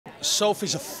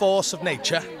Sophie's a force of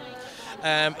nature,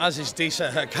 as is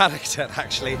Disa, her character,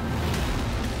 actually.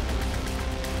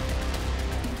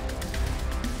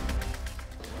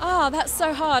 Oh, that's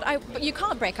so hard. You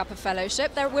can't break up a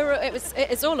fellowship.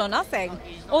 It's all or nothing.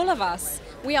 All of us.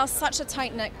 We are such a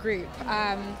tight-knit group.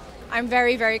 I'm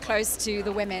very, very close to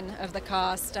the women of the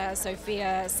cast: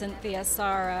 Sophia, Cynthia,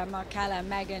 Sarah, Markella,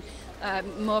 Megan,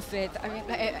 Morfydd. I mean,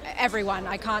 everyone.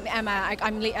 I can't. Emma.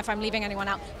 If I'm leaving anyone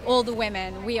out, all the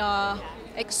women. We are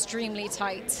extremely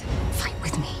tight. Fight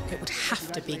with me. It would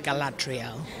have to be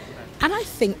Galadriel. And I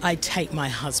think I'd take my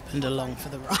husband along for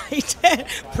the ride.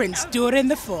 Prince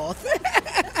Durin IV.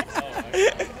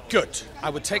 Good. I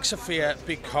would take Sophia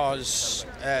because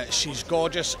she's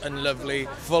gorgeous and lovely,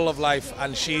 full of life,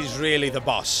 and she's really the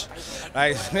boss.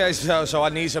 Right? So I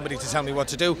need somebody to tell me what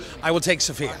to do. I will take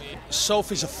Sophia.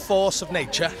 Sophie's a force of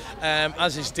nature,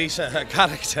 as is Disa, her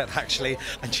character, actually.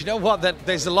 And you know what?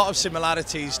 There's a lot of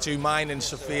similarities to mine and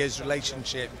Sophia's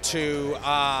relationship, to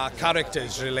our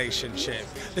character's relationship.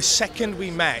 The second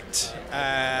we met,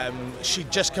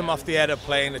 she'd just come off the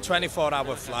aeroplane, a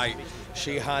 24-hour flight.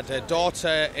 She had her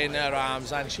daughter in her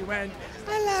arms and she went,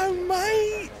 "Hello,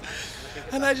 mate."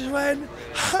 And I just went,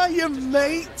 "Hiya,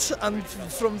 mate." And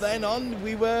from then on,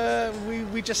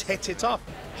 we just hit it off.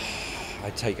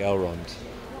 I'd take Elrond.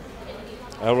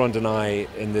 Elrond and I,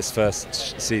 in this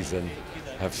first season,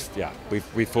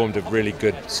 we formed a really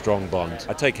good, strong bond.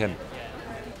 I'd take him.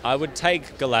 I would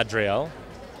take Galadriel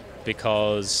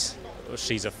because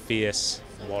she's a fierce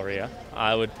warrior.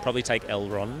 I would probably take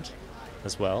Elrond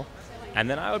as well. And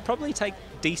then I would probably take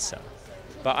Disa.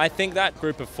 But I think that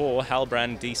group of four,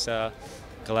 Halbrand, Disa,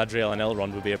 Galadriel and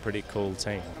Elrond, would be a pretty cool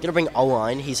team. Gonna bring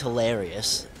Owain. He's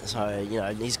hilarious. So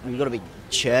we've got to be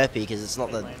chirpy because it's not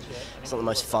the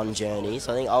most fun journey.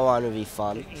 So I think Owain would be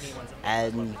fun,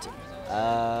 and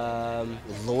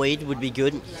Lloyd would be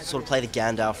good. Sort of play the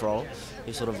Gandalf role.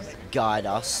 He'll sort of guide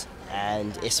us,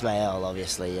 and Ismael,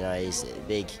 obviously. He's a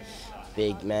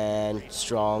big man,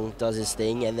 strong, does his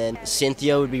thing. And then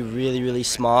Cynthia would be really, really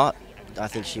smart. I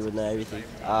think she would know everything.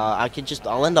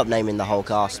 I'll end up naming the whole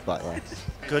cast, but yeah.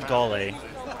 Good golly.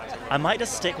 I might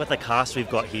just stick with the cast we've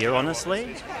got here,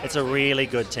 honestly. It's a really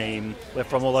good team. We're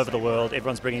from all over the world.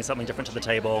 Everyone's bringing something different to the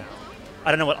table.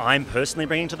 I don't know what I'm personally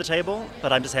bringing to the table,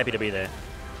 but I'm just happy to be there.